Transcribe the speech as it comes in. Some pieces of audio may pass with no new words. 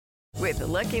With the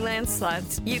Lucky Land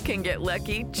Slots, you can get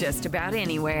lucky just about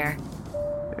anywhere.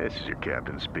 This is your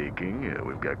captain speaking.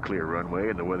 We've got clear runway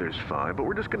and the weather's fine, but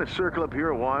we're just going to circle up here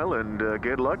a while and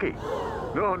get lucky.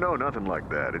 No, nothing like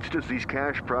that. It's just these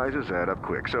cash prizes add up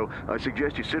quick. So I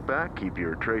suggest you sit back, keep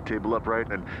your tray table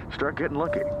upright, and start getting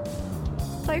lucky.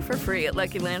 Play for free at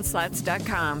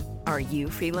LuckyLandSlots.com. Are you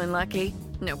feeling lucky?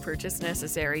 No purchase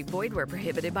necessary. Void where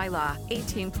prohibited by law.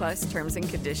 18+ terms and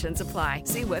conditions apply.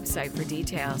 See website for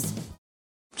details.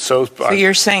 So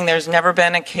you're saying there's never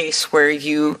been a case where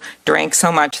you drank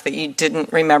so much that you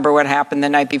didn't remember what happened the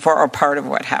night before or part of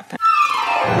what happened?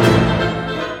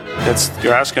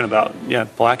 You're asking about,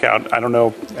 blackout. I don't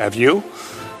know. Have you?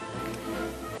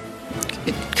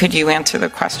 Could you answer the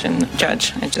question,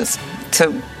 Judge?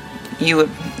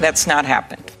 That's not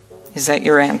happened. Is that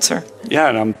your answer? Yeah,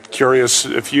 and I'm curious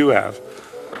if you have.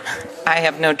 I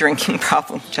have no drinking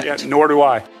problem, Judge. Yeah, nor do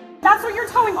I. That's what you're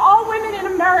telling all women in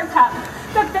America,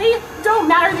 that they don't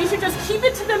matter. They should just keep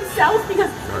it to themselves,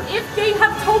 because if they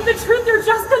have told the truth, they're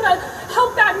just gonna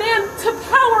help that man to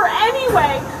power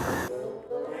anyway.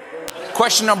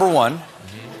 Question number one,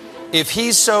 if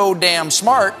he's so damn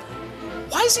smart,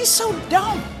 why is he so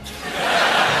dumb?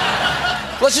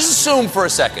 Let's just assume for a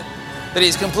second that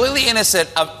he's completely innocent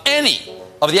of any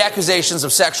of the accusations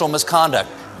of sexual misconduct.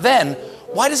 Then,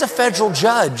 why does a federal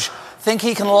judge think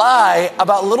he can lie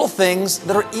about little things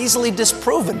that are easily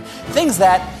disproven? Things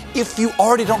that, if you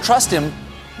already don't trust him,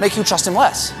 make you trust him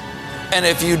less. And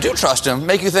if you do trust him,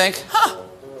 make you think,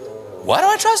 why do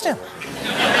I trust him?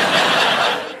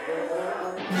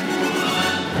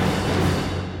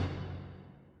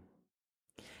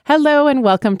 Hello and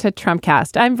welcome to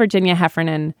Trumpcast. I'm Virginia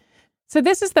Heffernan. So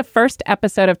this is the first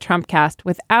episode of Trumpcast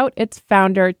without its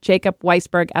founder, Jacob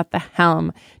Weisberg, at the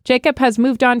helm. Jacob has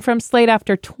moved on from Slate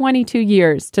after 22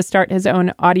 years to start his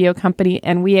own audio company,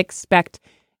 and we expect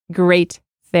great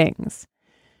things.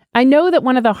 I know that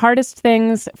one of the hardest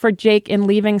things for Jake in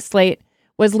leaving Slate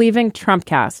was leaving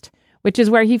Trumpcast, which is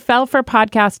where he fell for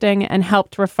podcasting and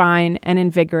helped refine and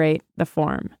invigorate the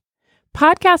form.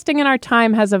 Podcasting in our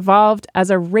time has evolved as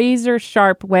a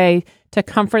razor-sharp way to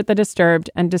comfort the disturbed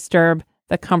and disturb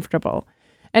the comfortable.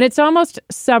 And it's almost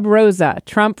sub rosa.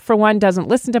 Trump, for one, doesn't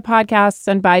listen to podcasts,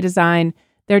 and by design,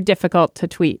 they're difficult to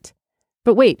tweet.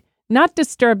 But wait, not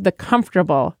disturb the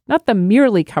comfortable, not the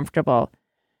merely comfortable.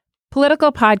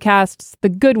 Political podcasts, the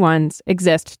good ones,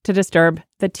 exist to disturb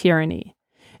the tyranny.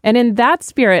 And in that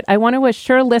spirit, I want to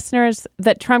assure listeners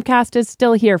that Trumpcast is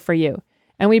still here for you.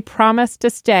 And we promise to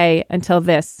stay until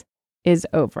this is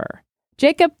over.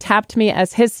 Jacob tapped me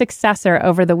as his successor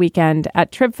over the weekend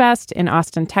at TribFest in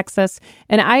Austin, Texas,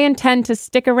 and I intend to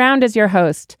stick around as your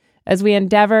host as we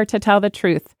endeavor to tell the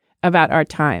truth about our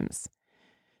times.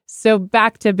 So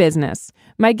back to business.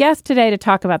 My guest today to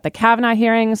talk about the Kavanaugh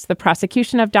hearings, the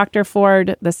prosecution of Dr.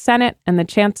 Ford, the Senate, and the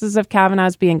chances of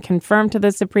Kavanaugh's being confirmed to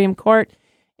the Supreme Court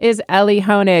is Elie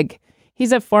Honig.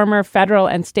 He's a former federal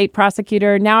and state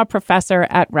prosecutor, now a professor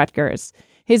at Rutgers.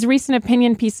 His recent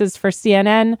opinion pieces for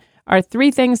CNN are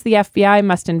 3 things the FBI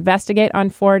must investigate on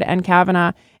Ford and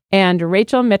Kavanaugh, and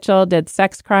Rachel Mitchell did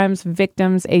sex crimes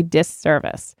victims a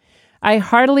disservice. I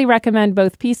heartily recommend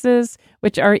both pieces,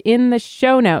 which are in the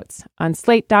show notes on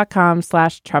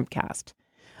slate.com/Trumpcast.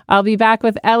 I'll be back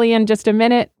with Elie in just a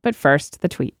minute, but first, the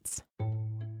tweets.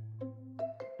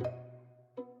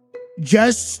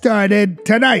 Just started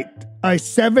tonight. Our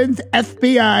 7th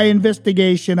FBI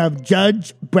investigation of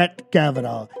Judge Brett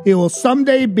Kavanaugh. He will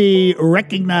someday be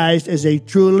recognized as a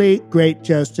truly great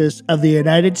justice of the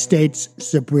United States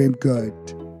Supreme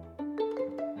Court.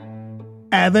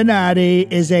 Avenatti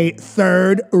is a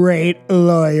third-rate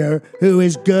lawyer who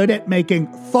is good at making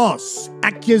false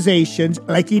accusations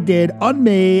like he did on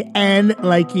me and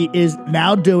like he is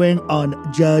now doing on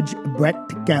Judge Brett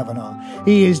Kavanaugh.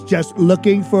 He is just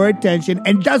looking for attention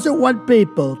and doesn't want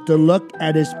people to look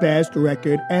at his past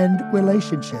record and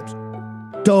relationships.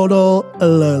 Total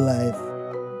lowlife.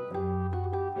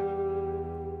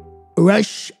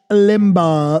 Rush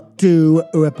Limbaugh to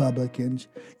Republicans.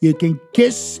 You can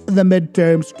kiss the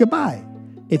midterms goodbye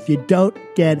if you don't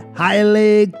get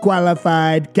highly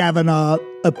qualified Kavanaugh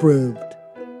approved.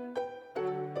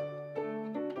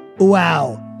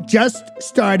 Wow. Just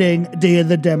starting, dear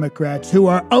the Democrats, who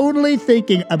are only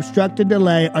thinking obstruct and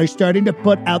delay, are starting to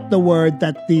put out the word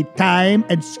that the time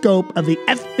and scope of the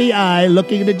FBI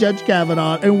looking into Judge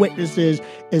Kavanaugh and witnesses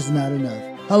is not enough.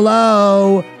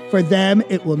 Hello? For them,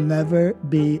 it will never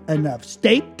be enough.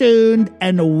 Stay tuned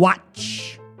and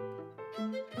watch.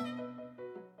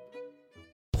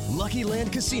 Lucky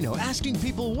Land Casino, asking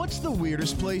people, what's the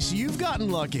weirdest place you've gotten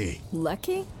lucky?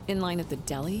 Lucky? In line at the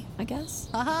deli, I guess?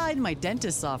 Aha, in my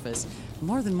dentist's office.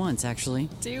 More than once, actually.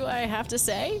 Do I have to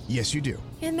say? Yes, you do.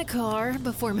 In the car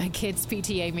before my kids'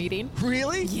 PTA meeting.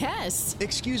 Really? Yes.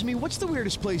 Excuse me, what's the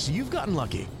weirdest place you've gotten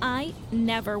lucky? I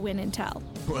never win and tell.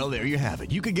 Well, there you have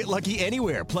it. You can get lucky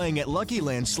anywhere, playing at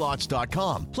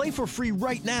LuckyLandSlots.com. Play for free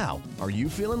right now. Are you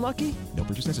feeling lucky? No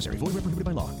purchase necessary. Void where prohibited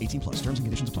by law. 18+. Terms and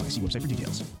conditions apply. See website for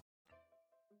details.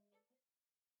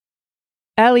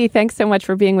 Ellie, thanks so much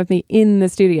for being with me in the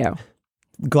studio.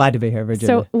 Glad to be here,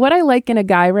 Virginia. So what I like in a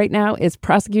guy right now is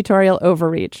prosecutorial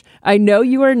overreach. I know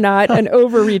you are not an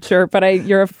overreacher, but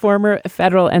you're a former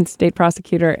federal and state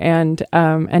prosecutor, and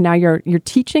now you're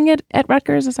teaching it at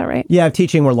Rutgers. Is that right? Yeah, I'm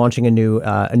teaching. We're launching a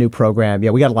new program.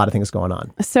 Yeah, we got a lot of things going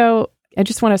on. So I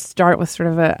just want to start with sort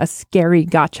of a scary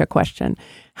gotcha question.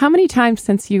 How many times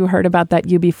since you heard about that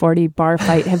UB40 bar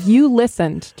fight have you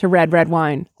listened to Red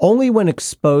Wine? Only when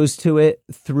exposed to it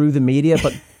through the media,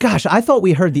 but gosh, I thought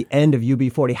we heard the end of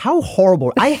UB40. How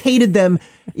horrible. I hated them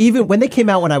even when they came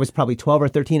out when I was probably 12 or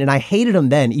 13, and I hated them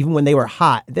then, even when they were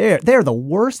hot. They're the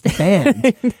worst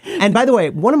band. And by the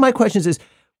way, one of my questions is,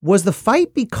 was the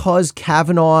fight because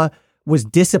Kavanaugh was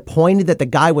disappointed that the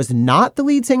guy was not the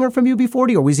lead singer from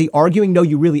UB40, or was he arguing, no,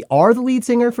 you really are the lead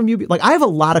singer from UB? Like, I have a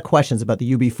lot of questions about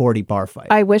the UB40 bar fight.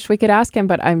 I wish we could ask him,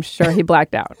 but I'm sure he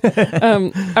blacked out.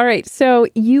 All right. So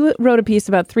you wrote a piece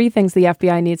about 3 things the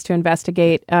FBI needs to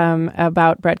investigate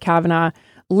about Brett Kavanaugh.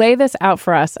 Lay this out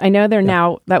for us. I know they're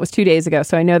now, that was 2 days ago,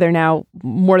 so I know there are now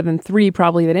more than 3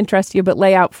 probably that interest you, but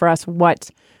lay out for us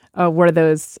what are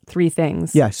those 3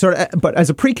 things? Yeah, sort of. But as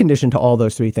a precondition to all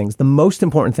those 3 things, the most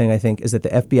important thing, I think, is that the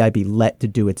FBI be let to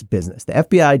do its business. The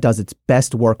FBI does its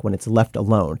best work when it's left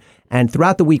alone. And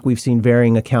throughout the week, we've seen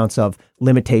varying accounts of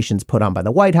limitations put on by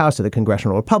the White House or the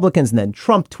congressional Republicans. And then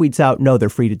Trump tweets out, no, they're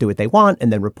free to do what they want.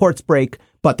 And then reports break,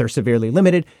 but they're severely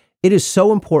limited. It is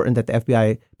so important that the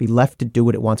FBI be left to do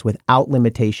what it wants without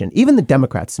limitation. Even the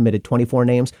Democrats submitted 24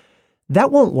 names. That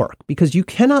won't work because you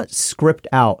cannot script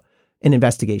out an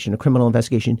investigation, a criminal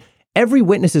investigation. Every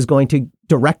witness is going to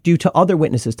direct you to other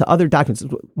witnesses, to other documents,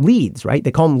 leads, right?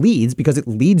 They call them leads because it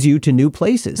leads you to new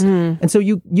places. And so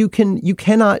you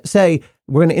cannot say,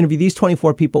 we're going to interview these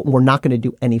 24 people and we're not going to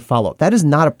do any follow-up. That is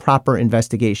not a proper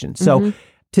investigation. So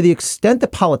to the extent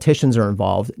that politicians are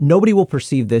involved, nobody will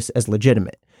perceive this as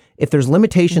legitimate. If there's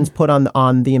limitations put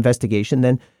on the investigation,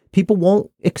 then people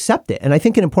won't accept it. And I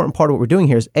think an important part of what we're doing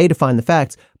here is A, to find the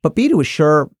facts, but B, to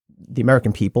assure the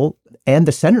American people and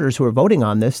the senators who are voting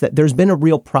on this that there's been a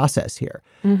real process here.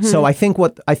 So I think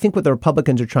what the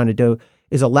Republicans are trying to do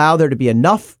is allow there to be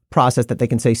enough process that they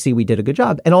can say, see, we did a good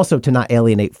job, and also to not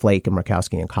alienate Flake and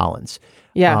Murkowski and Collins.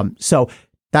 Yeah. So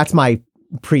that's my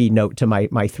pre-note to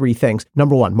my 3 things.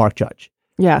 Number 1, Mark Judge.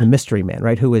 Yeah. The mystery man,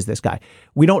 right? Who is this guy?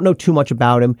 We don't know too much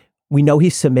about him. We know he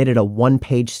submitted a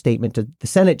 1-page statement to the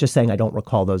Senate just saying, I don't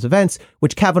recall those events,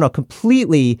 which Kavanaugh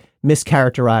completely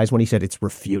mischaracterized when he said it's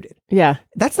refuted. Yeah.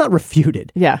 That's not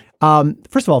refuted. Yeah.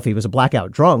 First of all, if he was a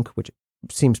blackout drunk, which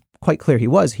seems quite clear he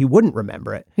wouldn't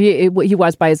remember it. He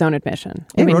was by his own admission.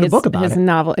 He wrote a book about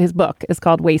it. His book is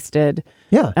called Wasted.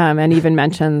 Yeah. And even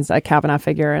mentions a Kavanaugh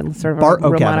figure and sort of Bart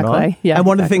O'Kavanaugh. Yeah. And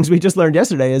one of the things we just learned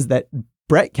yesterday is that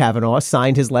Brett Kavanaugh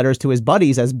signed his letters to his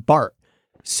buddies as Bart.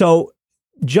 So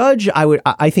Judge,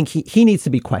 I think he needs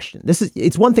to be questioned.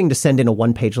 It's one thing to send in a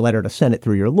 1-page letter to send it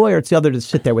through your lawyer. It's the other to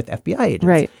sit there with FBI agents.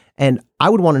 Right. And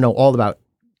I would want to know all about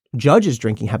Judge's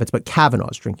drinking habits, but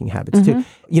Kavanaugh's drinking habits too.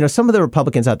 You know, some of the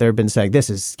Republicans out there have been saying,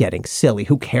 this is getting silly.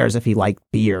 Who cares if he liked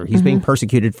beer? He's being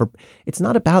persecuted for, it's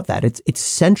not about that. It's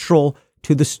central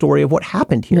to the story of what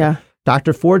happened here. Yeah.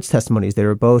 Dr. Ford's testimonies, they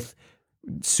were both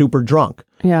super drunk.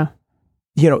 Yeah.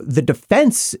 You know, the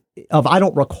defense of I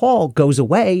don't recall goes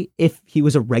away if he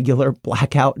was a regular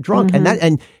blackout drunk.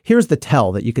 And here's the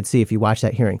tell that you could see if you watch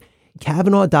that hearing.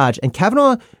 Kavanaugh dodged. And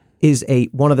Kavanaugh is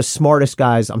one of the smartest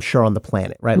guys, I'm sure, on the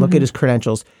planet, right? Look at his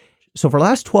credentials. So for the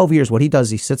last 12 years, what he does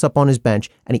is he sits up on his bench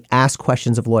and he asks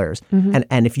questions of lawyers.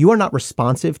 And if you are not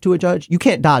responsive to a judge, you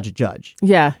can't dodge a judge.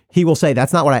 Yeah. He will say,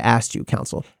 that's not what I asked you,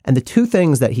 counsel. And the 2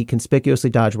 things that he conspicuously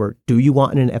dodged were, do you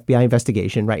want an FBI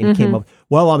investigation? Right. And he came up,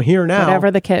 well, I'm here now. Whatever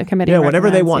the committee. Yeah,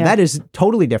 whatever they want. Yeah. That is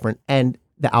totally different. And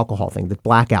the alcohol thing, the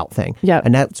blackout thing. Yeah.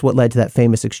 And that's what led to that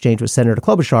famous exchange with Senator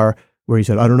Klobuchar, where he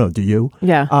said, I don't know, do you?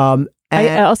 Yeah.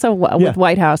 I also, with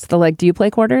White House, do you play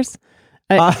quarters?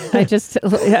 I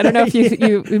don't know if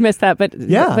you missed that, but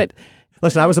yeah. But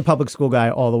listen, I was a public school guy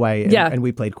all the way, and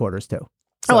we played quarters too.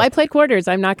 So, I played quarters.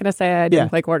 I'm not going to say I didn't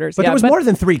play quarters. But there was more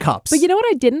than 3 cups. But you know what?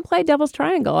 I didn't play Devil's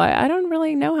Triangle. I don't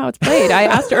really know how it's played. I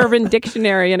asked Urban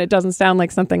Dictionary, and it doesn't sound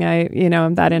like something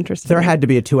I'm that interested in. There had to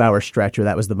be a 2-hour stretch where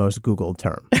that was the most Googled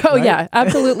term. Oh, right? yeah,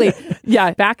 absolutely.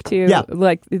 Back to,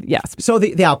 yes. So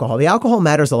the alcohol. The alcohol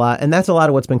matters a lot, and that's a lot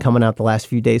of what's been coming out the last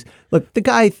few days. Look, the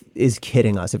guy is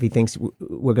kidding us if he thinks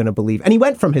we're going to believe. And he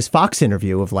went from his Fox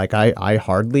interview of I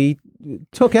hardly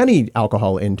took any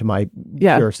alcohol into my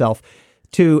pure self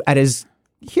to, at his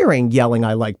hearing, yelling,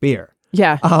 I like beer.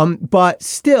 Yeah. But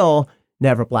still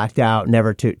never blacked out,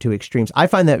 never to extremes. I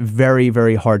find that very,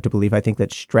 very hard to believe. I think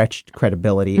that stretched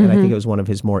credibility, and I think it was one of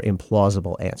his more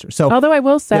implausible answers. So, although I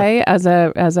will say, as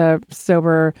a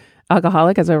sober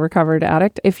alcoholic, as a recovered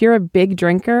addict, if you're a big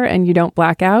drinker and you don't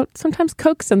black out, sometimes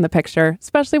Coke's in the picture,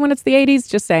 especially when it's the 80s,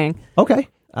 just saying. Okay.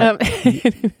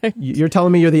 You're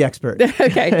telling me you're the expert.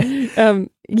 Okay.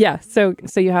 So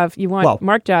you want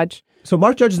Mark Judge. So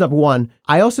Mark Judge is number one.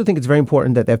 I also think it's very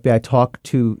important that the FBI talk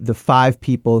to the 5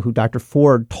 people who Dr.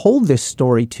 Ford told this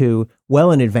story to well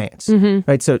in advance.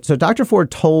 Right. So Dr. Ford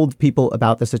told people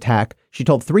about this attack. She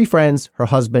told 3 friends, her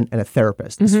husband, and a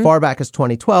therapist as far back as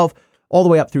 2012, all the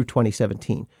way up through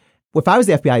 2017. If I was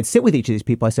the FBI, I'd sit with each of these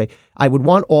people. I would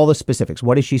want all the specifics.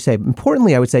 What did she say?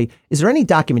 Importantly, I would say, is there any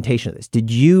documentation of this? Did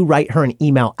you write her an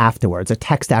email afterwards, a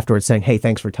text afterwards saying, hey,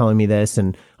 thanks for telling me this,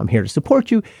 and I'm here to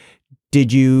support you?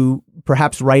 Did you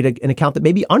perhaps write an account that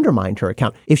maybe undermined her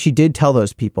account? If she did tell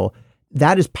those people,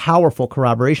 that is powerful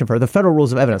corroboration for her. The federal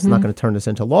rules of evidence, I'm not going to turn this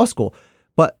into law school,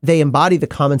 but they embody the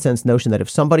common sense notion that if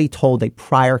somebody told a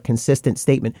prior consistent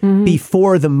statement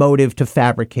before the motive to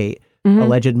fabricate,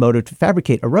 alleged motive to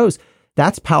fabricate arose,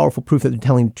 that's powerful proof that they're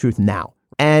telling the truth now.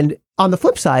 And on the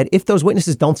flip side, if those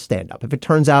witnesses don't stand up, if it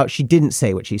turns out she didn't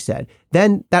say what she said,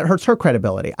 then that hurts her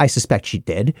credibility. I suspect she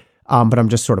did, but I'm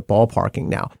just sort of ballparking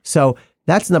now. So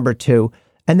that's number 2.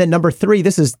 And then number 3,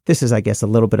 this is, I guess, a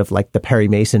little bit of like the Perry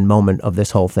Mason moment of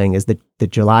this whole thing, is the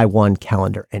July 1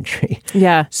 calendar entry.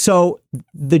 Yeah. So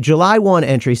the July 1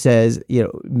 entry says,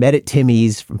 met at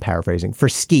Timmy's, from paraphrasing, for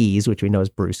skis, which we know is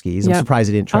Brewskis. I'm surprised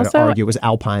he didn't try to argue it was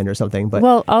Alpine or something.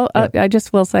 But I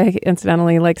just will say,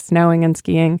 incidentally, like snowing and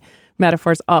skiing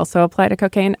metaphors also apply to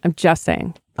cocaine. I'm just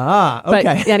saying. Ah, okay.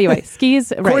 But anyway,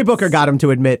 skis. Cory right. Booker got him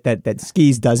to admit that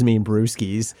skis does mean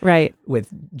Brewskis. Right. With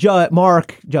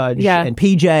Mark Judge and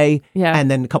PJ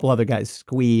and then a couple other guys,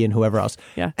 Squee and whoever else.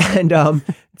 Yeah. And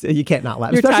so you can't not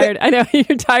laugh. You're tired. I know.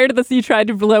 You're tired of this. You tried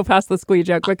to blow past the Squee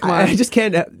joke, but come on. I just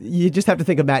can't. You just have to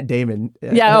think of Matt Damon.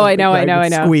 I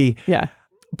know. Squee. Yeah.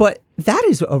 But that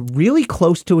is a really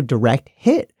close to a direct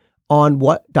hit on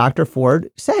what Dr. Ford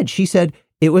said. She said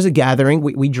it was a gathering.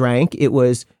 We drank. It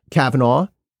was Kavanaugh.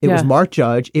 It was Mark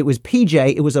Judge. It was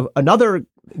PJ. It was another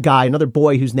guy, another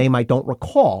boy whose name I don't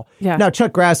recall. Yeah. Now,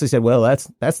 Chuck Grassley said, well,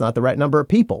 that's not the right number of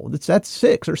people. That's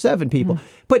 6 or 7 people.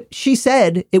 But she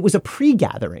said it was a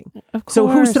pre-gathering. Of course. So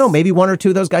who's to know? Maybe 1 or 2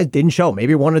 of those guys didn't show.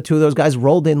 Maybe 1 or 2 of those guys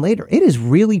rolled in later. It is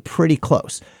really pretty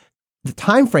close. The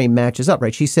time frame matches up,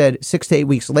 right? She said 6 to 8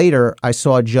 weeks later, I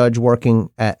saw a Judge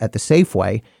working at the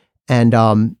Safeway. And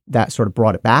that sort of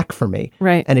brought it back for me.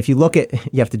 Right. And if you look at,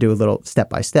 you have to do a little step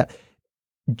by step.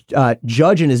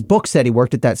 Judge in his book said he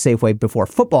worked at that Safeway before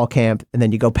football camp. And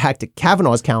then you go back to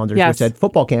Kavanaugh's calendar, which said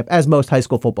football camp, as most high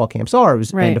school football camps are. It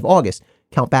was end of August.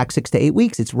 Count back 6 to 8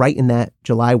 weeks. It's right in that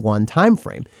July 1 time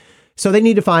frame. So they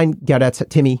need to find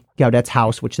Timmy Gaudette's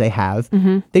house, which they have.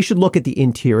 They should look at the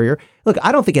interior. Look,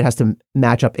 I don't think it has to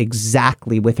match up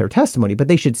exactly with her testimony, but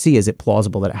they should see, is it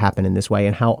plausible that it happened in this way,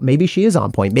 and how maybe she is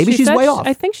on point. Maybe she's way off.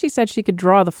 I think she said she could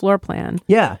draw the floor plan.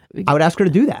 Yeah. I would ask her to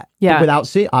do that. Yeah. Without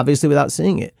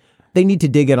seeing it. They need to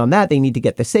dig in on that. They need to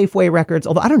get the Safeway records,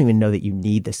 although I don't even know that you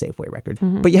need the Safeway record.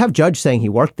 But you have Judge saying he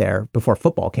worked there before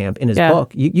football camp in his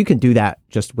book. You can do that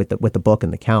just with the book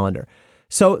and the calendar.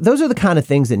 So those are the kind of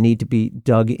things that need to be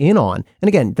dug in on. And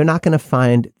again, there's not going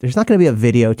to be a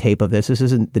videotape of this. This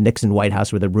isn't the Nixon White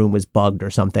House where the room was bugged or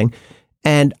something.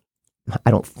 And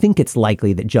I don't think it's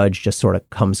likely that Judge just sort of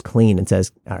comes clean and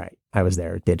says, all right, I was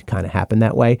there. It did kind of happen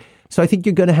that way. So I think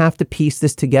you're going to have to piece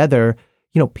this together,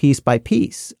 piece by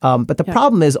piece. But the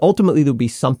problem is ultimately there'll be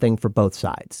something for both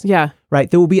sides. Yeah. Right.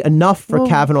 There will be enough for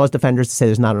Kavanaugh's defenders to say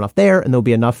there's not enough there. And there'll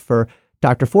be enough for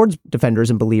Dr. Ford's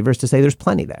defenders and believers to say there's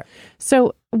plenty there.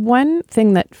 So one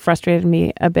thing that frustrated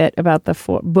me a bit about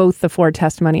both the Ford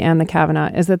testimony and the Kavanaugh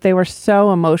is that they were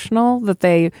so emotional that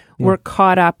they were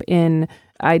caught up in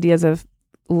ideas of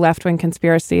left-wing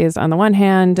conspiracies on the one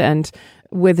hand, and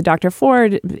with Dr.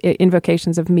 Ford,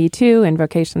 invocations of Me Too,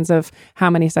 invocations of how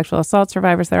many sexual assault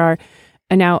survivors there are.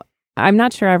 And now I'm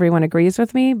not sure everyone agrees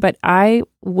with me, but I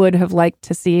would have liked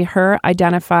to see her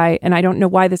identify, and I don't know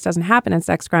why this doesn't happen in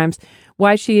sex crimes,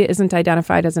 why she isn't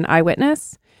identified as an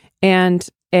eyewitness and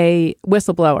a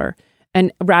whistleblower,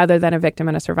 and rather than a victim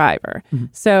and a survivor. Mm-hmm.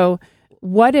 So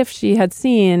what if she had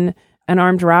seen an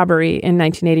armed robbery in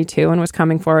 1982 and was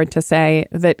coming forward to say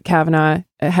that Kavanaugh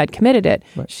had committed it?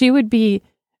 Right. She would be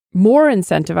more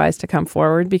incentivized to come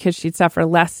forward because she'd suffer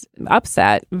less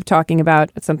upset talking about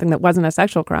something that wasn't a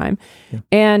sexual crime. Yeah.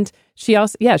 And she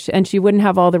also, and she wouldn't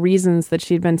have all the reasons that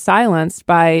she'd been silenced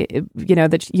by,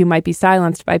 that you might be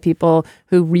silenced by people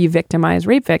who re-victimize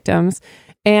rape victims.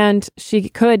 And she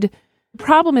could,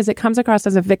 problem is it comes across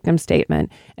as a victim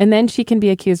statement. And then she can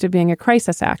be accused of being a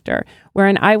crisis actor, where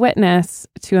an eyewitness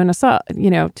to an assault,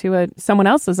 someone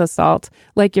else's assault,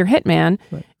 like your hitman,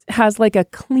 right, has like a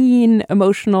clean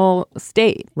emotional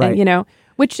state, right? And,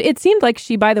 which it seemed like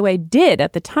she, by the way, did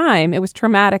at the time. It was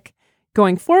traumatic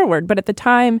going forward, but at the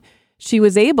time she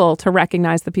was able to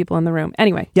recognize the people in the room.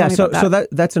 Anyway, yeah. So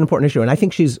that's an important issue, and I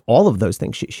think she's all of those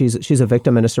things. She's a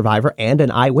victim and a survivor and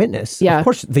an eyewitness. Yeah. Of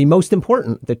course, the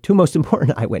two most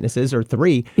important eyewitnesses, or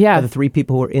three, are the three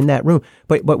people who were in that room.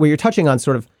 But what you're touching on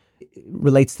sort of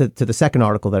relates to the second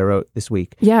article that I wrote this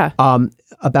week. Yeah.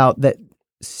 About that.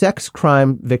 Sex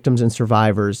crime victims and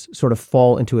survivors sort of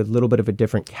fall into a little bit of a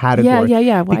different category.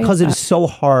 Yeah. Why because it is so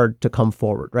hard to come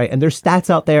forward, right? And there's stats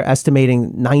out there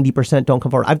estimating 90% don't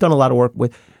come forward. I've done a lot of work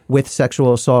with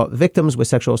sexual assault victims, with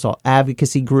sexual assault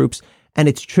advocacy groups, and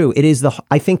it's true. It is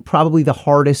I think probably the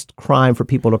hardest crime for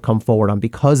people to come forward on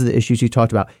because of the issues you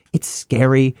talked about. It's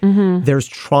scary. Mm-hmm. There's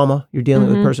trauma. You're dealing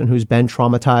with a person who's been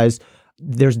traumatized.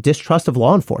 There's distrust of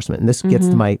law enforcement. And this gets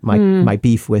to my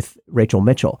beef with Rachel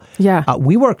Mitchell. Yeah.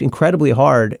 We worked incredibly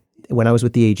hard when I was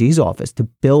with the AG's office to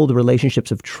build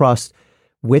relationships of trust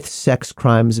with sex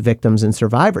crimes victims and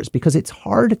survivors because it's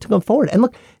hard to come forward. And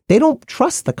look, they don't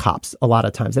trust the cops a lot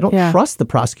of times. They don't trust the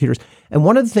prosecutors. And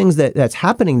one of the things that's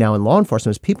happening now in law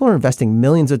enforcement is people are investing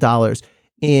millions of dollars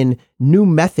in new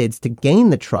methods to gain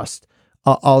the trust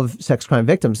of sex crime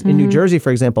victims. In New Jersey, for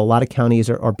example, a lot of counties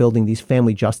are building these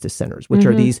family justice centers, which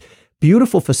are these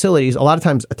beautiful facilities, a lot of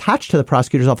times attached to the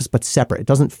prosecutor's office, but separate. It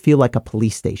doesn't feel like a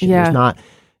police station. Yeah.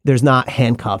 There's not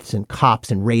handcuffs and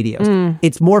cops and radios.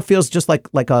 It's more feels just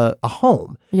like a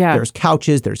home. Yeah. There's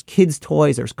couches, there's kids'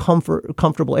 toys, there's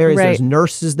comfortable areas, right, there's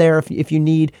nurses there if you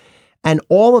need. And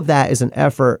all of that is an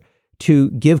effort to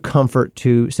give comfort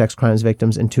to sex crimes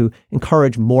victims and to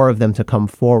encourage more of them to come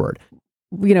forward.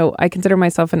 I consider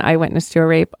myself an eyewitness to a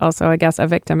rape, also, I guess, a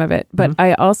victim of it. But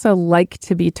I also like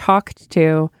to be talked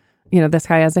to, this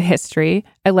guy has a history.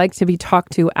 I like to be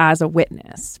talked to as a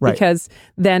witness, right, because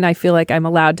then I feel like I'm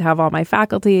allowed to have all my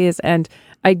faculties. And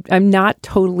I'm not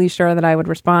totally sure that I would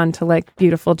respond to like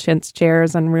beautiful chintz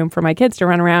chairs and room for my kids to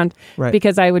run around, right,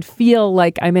 because I would feel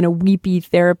like I'm in a weepy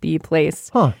therapy place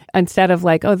instead of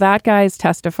like, oh, that guy's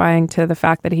testifying to the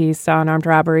fact that he saw an armed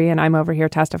robbery and I'm over here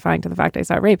testifying to the fact I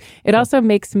saw rape. It also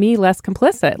makes me less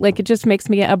complicit. Like it just makes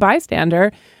me a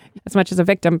bystander as much as a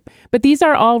victim. But these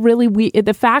are all really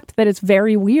the fact that it's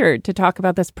very weird to talk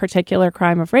about this particular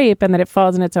crime of rape and that it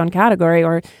falls in its own category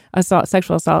or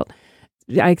sexual assault.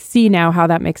 I see now how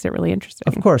that makes it really interesting.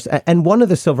 Of course. And one of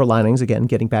the silver linings, again,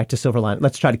 getting back to silver lining,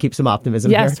 let's try to keep some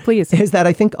optimism here. Yes, please. Is that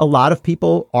I think a lot of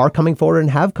people are coming forward and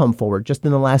have come forward just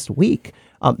in the last week.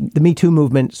 The Me Too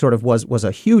movement sort of was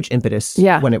a huge impetus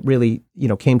when it really,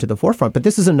 came to the forefront. But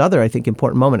this is another, I think,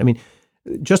 important moment. I mean,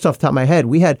 just off the top of my head,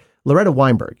 we had Loretta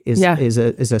Weinberg is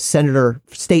a senator,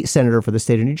 state senator for the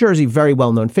state of New Jersey, very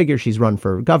well-known figure. She's run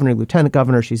for governor, lieutenant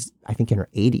governor. She's, I think, in her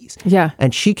 80s. Yeah.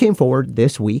 And she came forward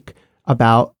this week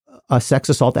about a sex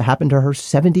assault that happened to her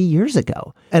 70 years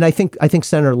ago. And I think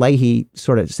Senator Leahy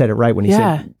sort of said it right when he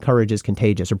said courage is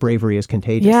contagious or bravery is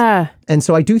contagious. Yeah. And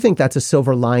so I do think that's a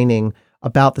silver lining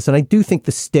about this. And I do think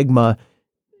the stigma,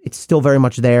 it's still very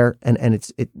much there. And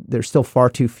there's still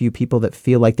far too few people that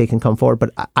feel like they can come forward.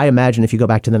 But I imagine if you go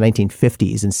back to the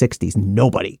 1950s and 60s,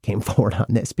 nobody came forward on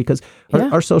this because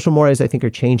our social mores, I think,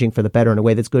 are changing for the better in a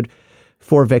way that's good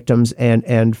for victims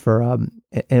and for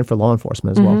law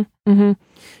enforcement as well. Mm-hmm.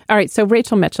 All right. So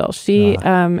Rachel Mitchell, she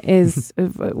is,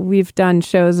 we've done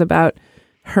shows about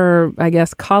her, I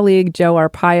guess, colleague, Joe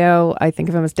Arpaio. I think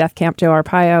of him as Death Camp Joe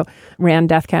Arpaio, ran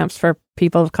death camps for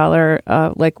people of color,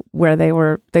 like where they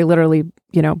literally,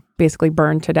 basically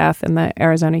burned to death in the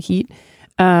Arizona heat.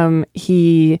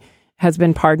 He has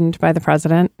been pardoned by the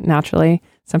president, naturally.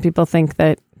 Some people think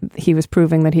that he was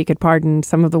proving that he could pardon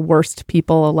some of the worst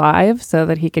people alive so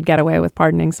that he could get away with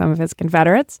pardoning some of his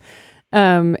Confederates.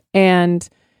 And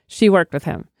she worked with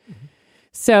him. Mm-hmm.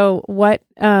 So what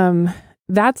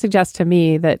that suggests to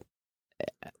me that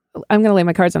I'm going to lay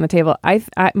my cards on the table.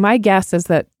 My guess is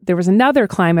that there was another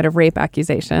climate of rape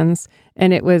accusations,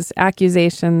 and it was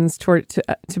accusations to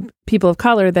people of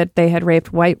color that they had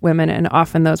raped white women, and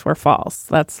often those were false.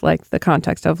 That's like the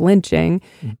context of lynching.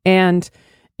 And,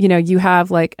 you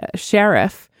have like a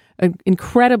sheriff, an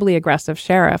incredibly aggressive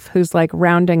sheriff who's like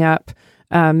rounding up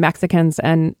Mexicans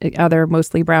and other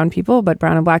mostly brown people, but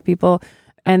brown and black people.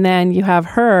 And then you have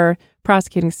her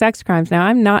prosecuting sex crimes. Now,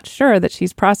 I'm not sure that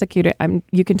she's prosecuting.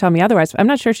 You can tell me otherwise. I'm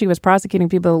not sure she was prosecuting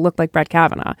people who look like Brett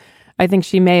Kavanaugh. I think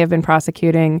she may have been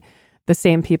prosecuting the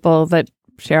same people that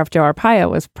Sheriff Joe Arpaio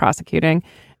was prosecuting.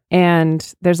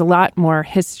 And there's a lot more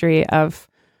history of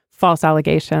false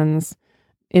allegations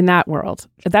in that world.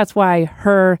 That's why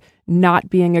her not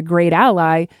being a great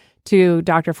ally to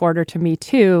Dr. Ford or to Me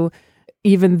Too,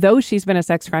 even though she's been a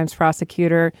sex crimes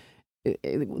prosecutor,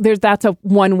 that's a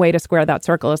one way to square that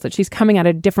circle, is that she's coming at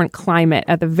a different climate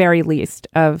at the very least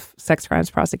of sex crimes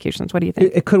prosecutions. What do you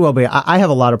think? It could well be. I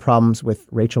have a lot of problems with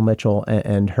Rachel Mitchell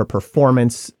and her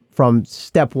performance from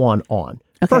step one on.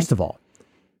 Okay. First of all,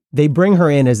 they bring her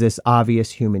in as this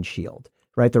obvious human shield,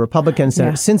 right? The Republicans,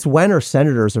 since when are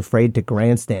senators afraid to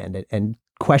grandstand and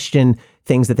question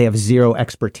things that they have zero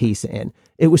expertise in?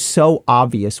 It was so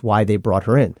obvious why they brought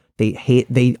her in.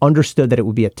 They understood that it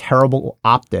would be a terrible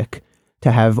optic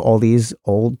to have all these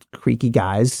old creaky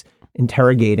guys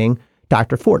interrogating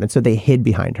Dr. Ford. And so they hid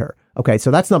behind her. Okay, so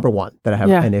that's number one that I have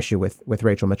an issue with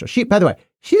Rachel Mitchell. By the way,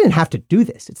 she didn't have to do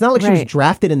this. It's not like she was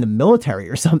drafted in the military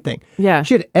or something. Yeah.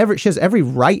 She has every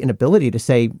right and ability to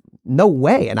say, no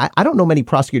way. And I don't know many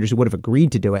prosecutors who would have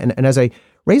agreed to do it. And as I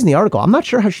raised in the article, I'm not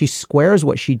sure how she squares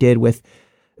what she did with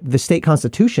the state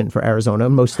constitution for Arizona.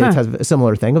 Most states have a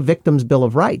similar thing, a victim's bill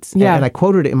of rights. Yeah. And I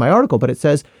quoted it in my article, but it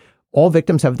says all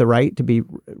victims have the right to be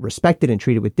respected and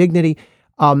treated with dignity.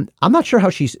 I'm not sure how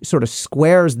she sort of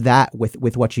squares that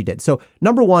with what she did. So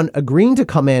number one, agreeing to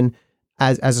come in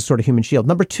as a sort of human shield.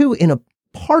 Number two, in a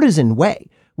partisan way.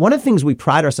 One of the things we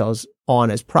pride ourselves on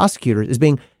as prosecutors is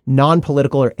being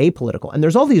non-political or apolitical. And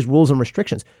there's all these rules and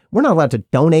restrictions. We're not allowed to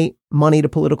donate money to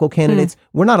political candidates.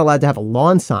 We're not allowed to have a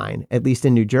lawn sign, at least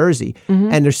in New Jersey.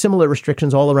 And there's similar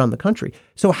restrictions all around the country.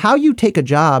 So how you take a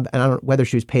job, and I don't know whether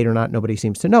she was paid or not, nobody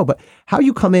seems to know, but how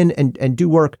you come in and do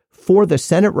work for the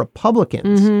Senate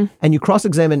Republicans and you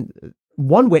cross-examine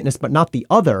one witness but not the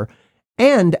other,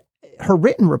 and her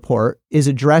written report is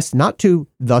addressed not to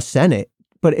the Senate,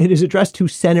 but it is addressed to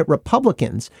Senate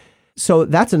Republicans. So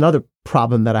that's another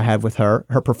problem that I have with her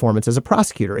performance as a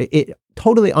prosecutor. It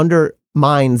totally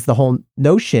undermines the whole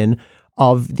notion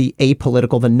of the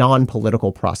apolitical, the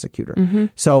non-political prosecutor.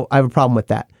 So I have a problem with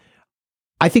that.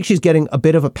 I think she's getting a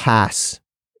bit of a pass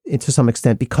to some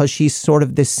extent because she's sort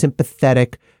of this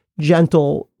sympathetic,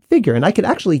 gentle figure. And I could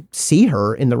actually see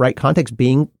her in the right context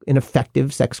being an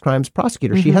effective sex crimes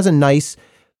prosecutor. She has a nice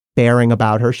bearing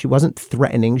about her. She wasn't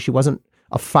threatening. She wasn't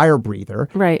a fire breather.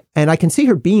 Right. And I can see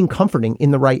her being comforting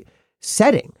in the right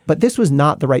setting. But this was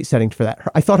not the right setting for that.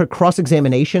 I thought her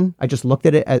cross-examination, I just looked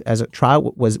at it as a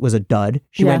trial, was a dud.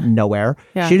 She went nowhere.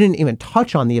 Yeah. She didn't even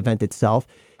touch on the event itself.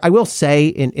 I will say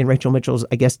in Rachel Mitchell's,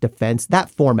 I guess, defense,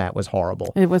 that format was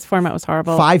horrible. Format was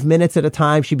horrible. 5 minutes at a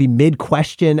time. She'd be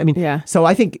mid-question. I mean, so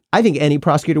I think any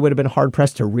prosecutor would have been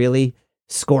hard-pressed to really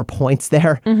score points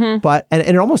there. But, and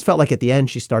it almost felt like at the end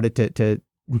she started to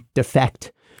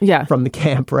defect from the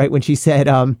camp, right? When she said,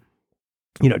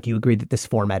 do you agree that this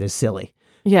format is silly?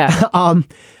 Yeah.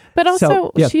 But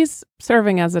also, she's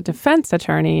serving as a defense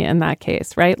attorney in that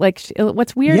case, right? Like,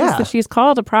 what's weird is that she's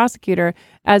called a prosecutor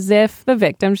as if the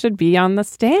victim should be on the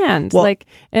stand,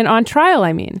 and on trial,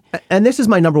 I mean. And this is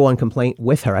my number one complaint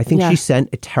with her. I think she sent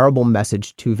a terrible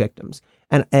message to victims.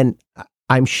 And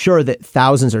I'm sure that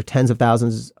thousands or tens of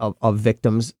thousands of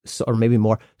victims, or maybe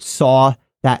more, saw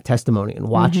that testimony and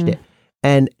watched it.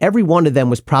 And every one of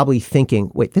them was probably thinking,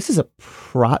 wait, this is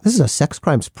a sex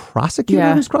crimes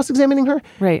prosecutor who's cross-examining her?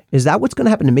 Right. Is that what's going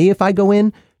to happen to me if I go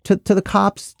in to the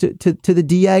cops, to the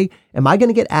DA? Am I going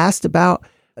to get asked about,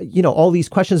 all these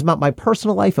questions about my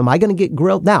personal life? Am I going to get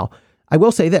grilled? Now, I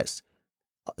will say this.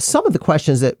 Some of the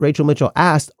questions that Rachel Mitchell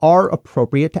asked are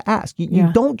appropriate to ask.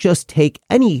 You don't just take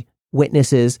any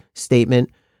witness's statement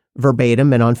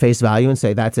verbatim and on face value and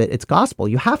say, that's it, it's gospel.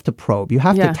 You have to probe. You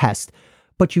have to test.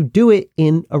 But you do it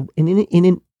in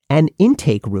an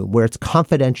intake room where it's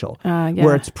confidential,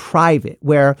 where it's private,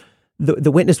 where the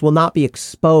witness will not be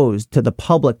exposed to the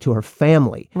public, to her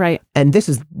family. Right. And this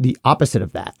is the opposite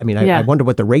of that. I mean, I wonder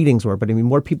what the ratings were, but I mean,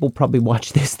 more people probably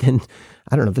watch this than,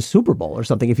 I don't know, the Super Bowl or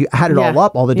something. If you add it all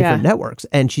up, all the different networks,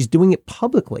 and she's doing it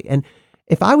publicly. And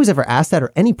if I was ever asked that,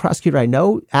 or any prosecutor I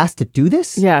know asked to do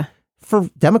this, for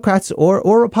Democrats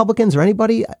or Republicans or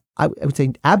anybody, I would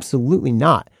say absolutely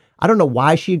not. I don't know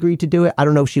why she agreed to do it. I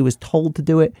don't know if she was told to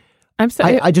do it.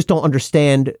 I just don't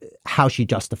understand how she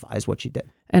justifies what she did.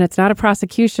 And it's not a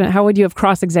prosecution. How would you have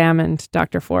cross-examined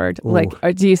Dr. Ford? Ooh.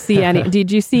 Like, do you see any?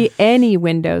 Did you see any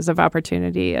windows of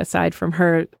opportunity aside from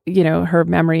her, her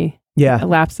memory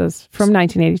lapses from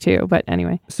 1982? But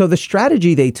anyway, so the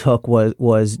strategy they took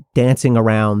was dancing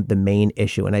around the main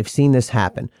issue, and I've seen this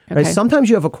happen. Okay. Right? Sometimes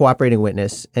you have a cooperating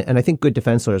witness, and I think good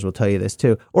defense lawyers will tell you this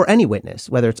too, or any witness,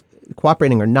 whether it's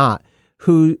cooperating or not,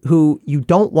 who you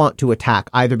don't want to attack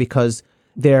either because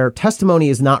their testimony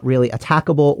is not really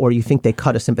attackable, or you think they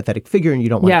cut a sympathetic figure and you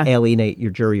don't want to alienate your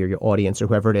jury or your audience or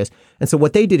whoever it is. And so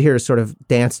what they did here is sort of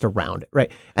danced around it,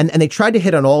 right? And they tried to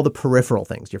hit on all the peripheral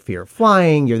things, your fear of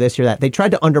flying, your this, your that. They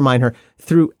tried to undermine her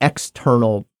through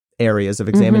external areas of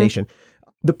examination.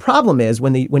 Mm-hmm. The problem is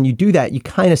when you do that, you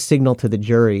kind of signal to the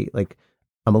jury, like,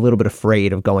 I'm a little bit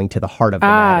afraid of going to the heart of the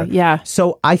matter. Yeah.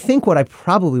 So I think what I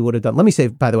probably would have done, let me say,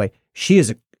 by the way, she is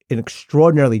would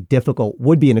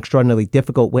be an extraordinarily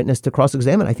difficult witness to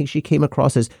cross-examine. I think she came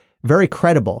across as very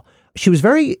credible. She was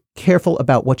very careful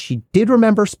about what she did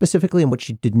remember specifically and what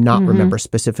she did not remember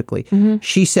specifically. Mm-hmm.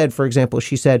 She said, for example,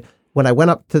 when I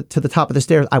went up to the top of the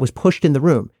stairs, I was pushed in the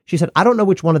room. She said, I don't know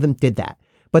which one of them did that.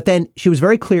 But then she was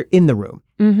very clear in the room.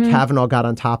 Mm-hmm. Kavanaugh got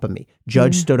on top of me.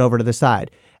 Judge stood over to the side.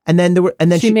 And then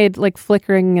she made like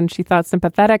flickering and she thought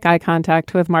sympathetic eye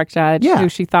contact with Mark Judge, who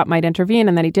she thought might intervene,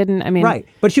 and then he didn't. I mean, right.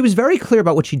 But she was very clear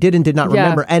about what she did and did not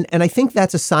remember. And I think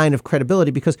that's a sign of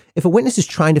credibility, because if a witness is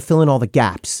trying to fill in all the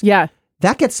gaps,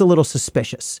 that gets a little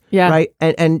suspicious. Yeah. Right.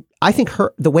 And I think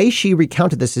the way she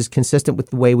recounted this is consistent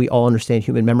with the way we all understand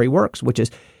human memory works, which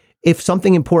is if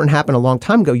something important happened a long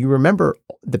time ago, you remember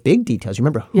the big details. You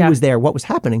remember who was there, what was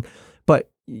happening.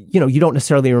 But you don't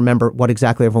necessarily remember what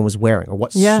exactly everyone was wearing or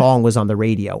what song was on the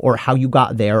radio or how you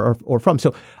got there or from.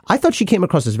 So I thought she came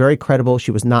across as very credible.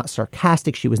 She was not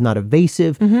sarcastic. She was not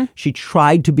evasive. Mm-hmm. She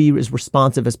tried to be as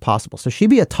responsive as possible. So she'd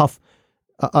be a tough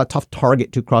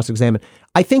target to cross-examine.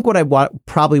 I think what I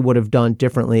probably would have done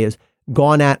differently is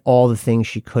gone at all the things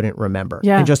she couldn't remember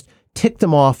and just ticked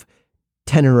them off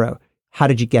 10 in a row. How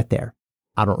did you get there?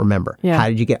 I don't remember. Yeah. How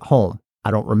did you get home? I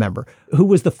don't remember. Who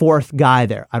was the fourth guy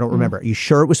there? I don't remember. Are you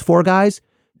sure it was 4 guys?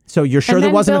 So you're sure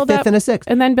there wasn't a 5th and a 6th?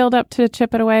 And then build up to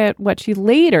chip it away at what she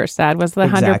later said was the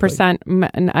 100%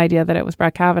 an idea that it was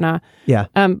Brett Kavanaugh. Yeah.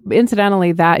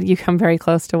 Incidentally, that you come very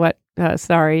close to what,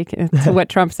 to what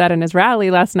Trump said in his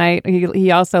rally last night. He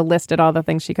also listed all the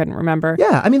things she couldn't remember.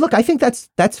 Yeah. I mean, look, I think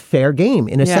that's fair game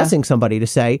in assessing somebody to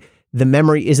say the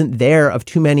memory isn't there of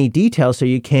too many details, so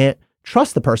you can't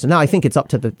trust the person. Now, I think it's up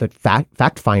to the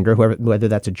fact finder, whether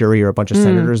that's a jury or a bunch of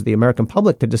senators, the American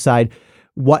public, to decide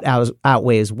what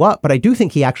outweighs what. But I do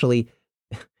think he actually,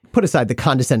 put aside the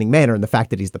condescending manner and the fact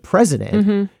that he's the president,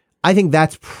 mm-hmm. I think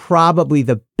that's probably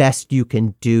the best you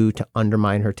can do to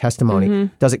undermine her testimony.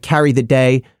 Mm-hmm. Does it carry the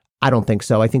day? I don't think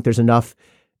so. I think there's enough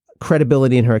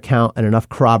credibility in her account and enough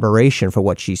corroboration for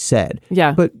what she said.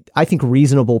 Yeah. But I think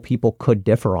reasonable people could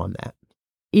differ on that.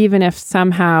 Even if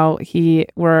somehow he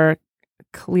were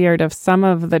cleared of some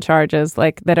of the charges,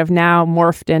 like that have now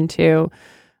morphed into,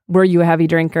 were you a heavy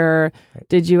drinker? Right.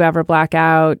 Did you ever black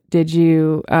out? Did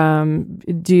you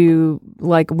do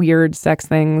like weird sex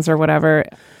things or whatever?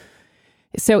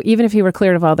 So even if he were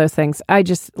cleared of all those things, I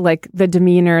just like the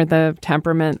demeanor, the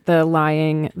temperament, the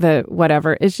lying, the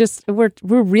whatever. It's just we're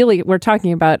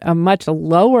talking about a much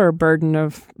lower burden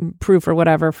of proof or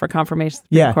whatever for confirmation of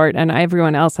the Supreme Court, and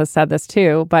everyone else has said this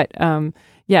too. But I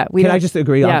just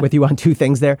agree with you on 2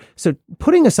 things there? So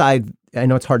putting aside, I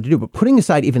know it's hard to do, but putting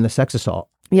aside even the sex assault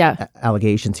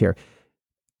allegations here,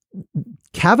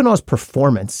 Kavanaugh's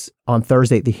performance on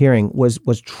Thursday at the hearing was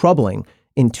troubling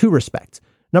in 2 respects.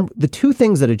 The 2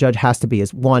 things that a judge has to be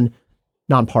is, 1,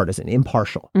 nonpartisan,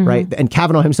 impartial, mm-hmm. right? And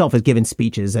Kavanaugh himself has given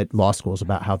speeches at law schools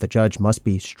about how the judge must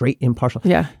be straight impartial.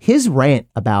 Yeah. His rant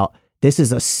about this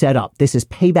is a setup, this is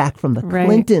payback from the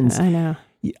Clintons. I know.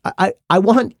 I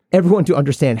want everyone to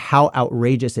understand how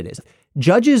outrageous it is.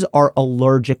 Judges are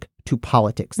allergic to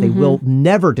politics. They will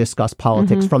never discuss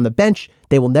politics from the bench.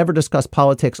 They will never discuss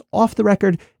politics off the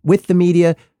record with the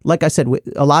media. Like I said,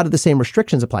 a lot of the same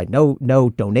restrictions apply. No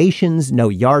donations, no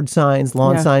yard signs,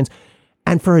 lawn signs.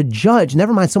 And for a judge,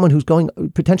 never mind someone who's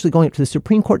potentially going up to the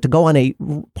Supreme Court, to go on a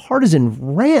partisan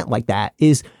rant like that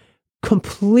is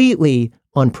completely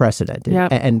unprecedented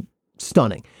and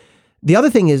stunning. The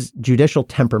other thing is judicial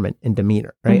temperament and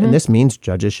demeanor, right? And this means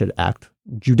judges should act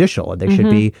judicial and they should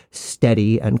be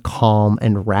steady and calm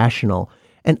and rational.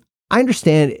 And I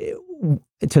understand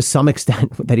to some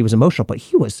extent that he was emotional, but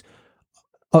he was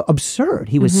absurd.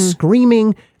 He was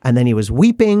screaming, and then he was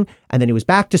weeping, and then he was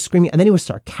back to screaming, and then he was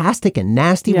sarcastic and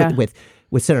nasty with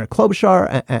Senator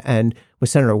Klobuchar and with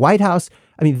Senator Whitehouse.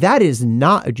 I mean, that is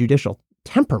not a judicial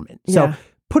temperament. So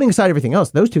putting aside everything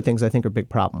else, those two things I think are a big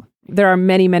problem. There are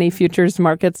many, many futures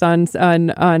markets on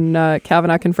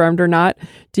Kavanaugh confirmed or not.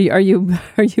 Are you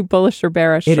bullish or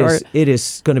bearish? It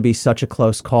is going to be such a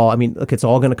close call. I mean, look, it's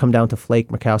all going to come down to Flake,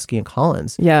 Murkowski, and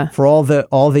Collins. Yeah. For all the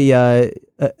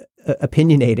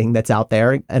opinionating that's out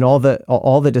there and all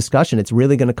the discussion, it's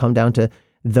really going to come down to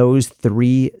those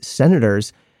three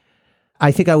senators.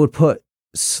 I think I would put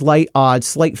slight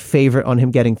favorite on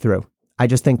him getting through. I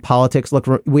just think politics, look,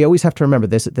 we always have to remember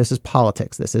this is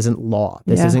politics. This isn't law.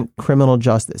 This isn't criminal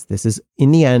justice. This is,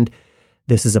 in the end,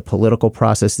 this is a political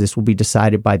process. This will be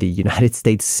decided by the United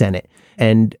States Senate.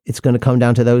 And it's going to come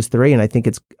down to those three. And I think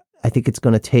it's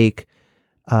going to take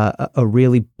a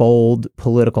really bold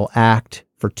political act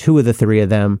for two of the three of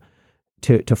them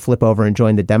to flip over and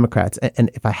join the Democrats. And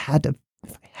if I had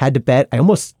to bet, I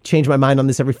almost change my mind on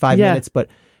this every 5 minutes, but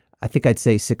I think I'd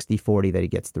say 60-40 that he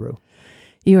gets through.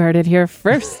 You heard it here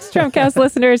first, Trumpcast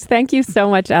listeners. Thank you so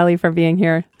much, Ali, for being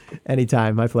here.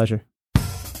 Anytime. My pleasure.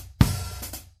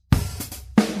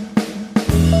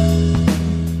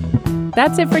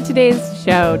 That's it for today's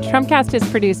show. Trumpcast is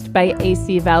produced by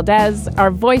AC Valdez. Our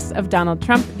voice of Donald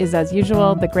Trump is, as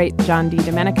usual, the great John D.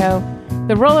 Domenico.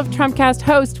 The role of Trumpcast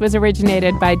host was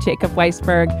originated by Jacob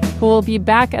Weisberg, who will be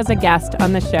back as a guest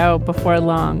on the show before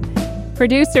long.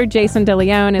 Producer Jason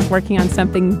DeLeon is working on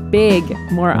something big.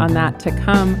 More on that to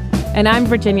come. And I'm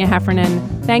Virginia Heffernan.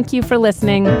 Thank you for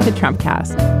listening to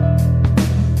Trumpcast.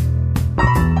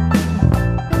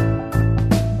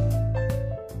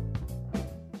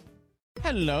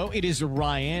 Hello, it is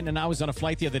Ryan, and I was on a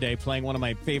flight the other day playing one of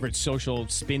my favorite social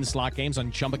spin slot games on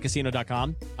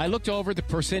ChumbaCasino.com. I looked over at the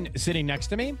person sitting next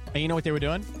to me, and you know what they were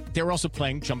doing? They were also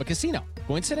playing Chumba Casino.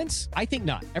 Coincidence? I think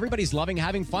not. Everybody's loving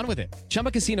having fun with it.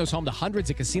 Chumba Casino is home to hundreds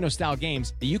of casino-style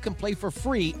games that you can play for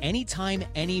free anytime,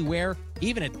 anywhere,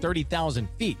 even at 30,000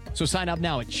 feet. So sign up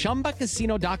now at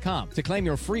ChumbaCasino.com to claim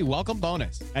your free welcome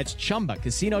bonus. That's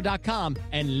ChumbaCasino.com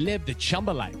and live the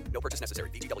Chumba life. No purchase necessary.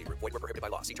 VGW. Void where prohibited by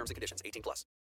law. See terms and conditions. 18+.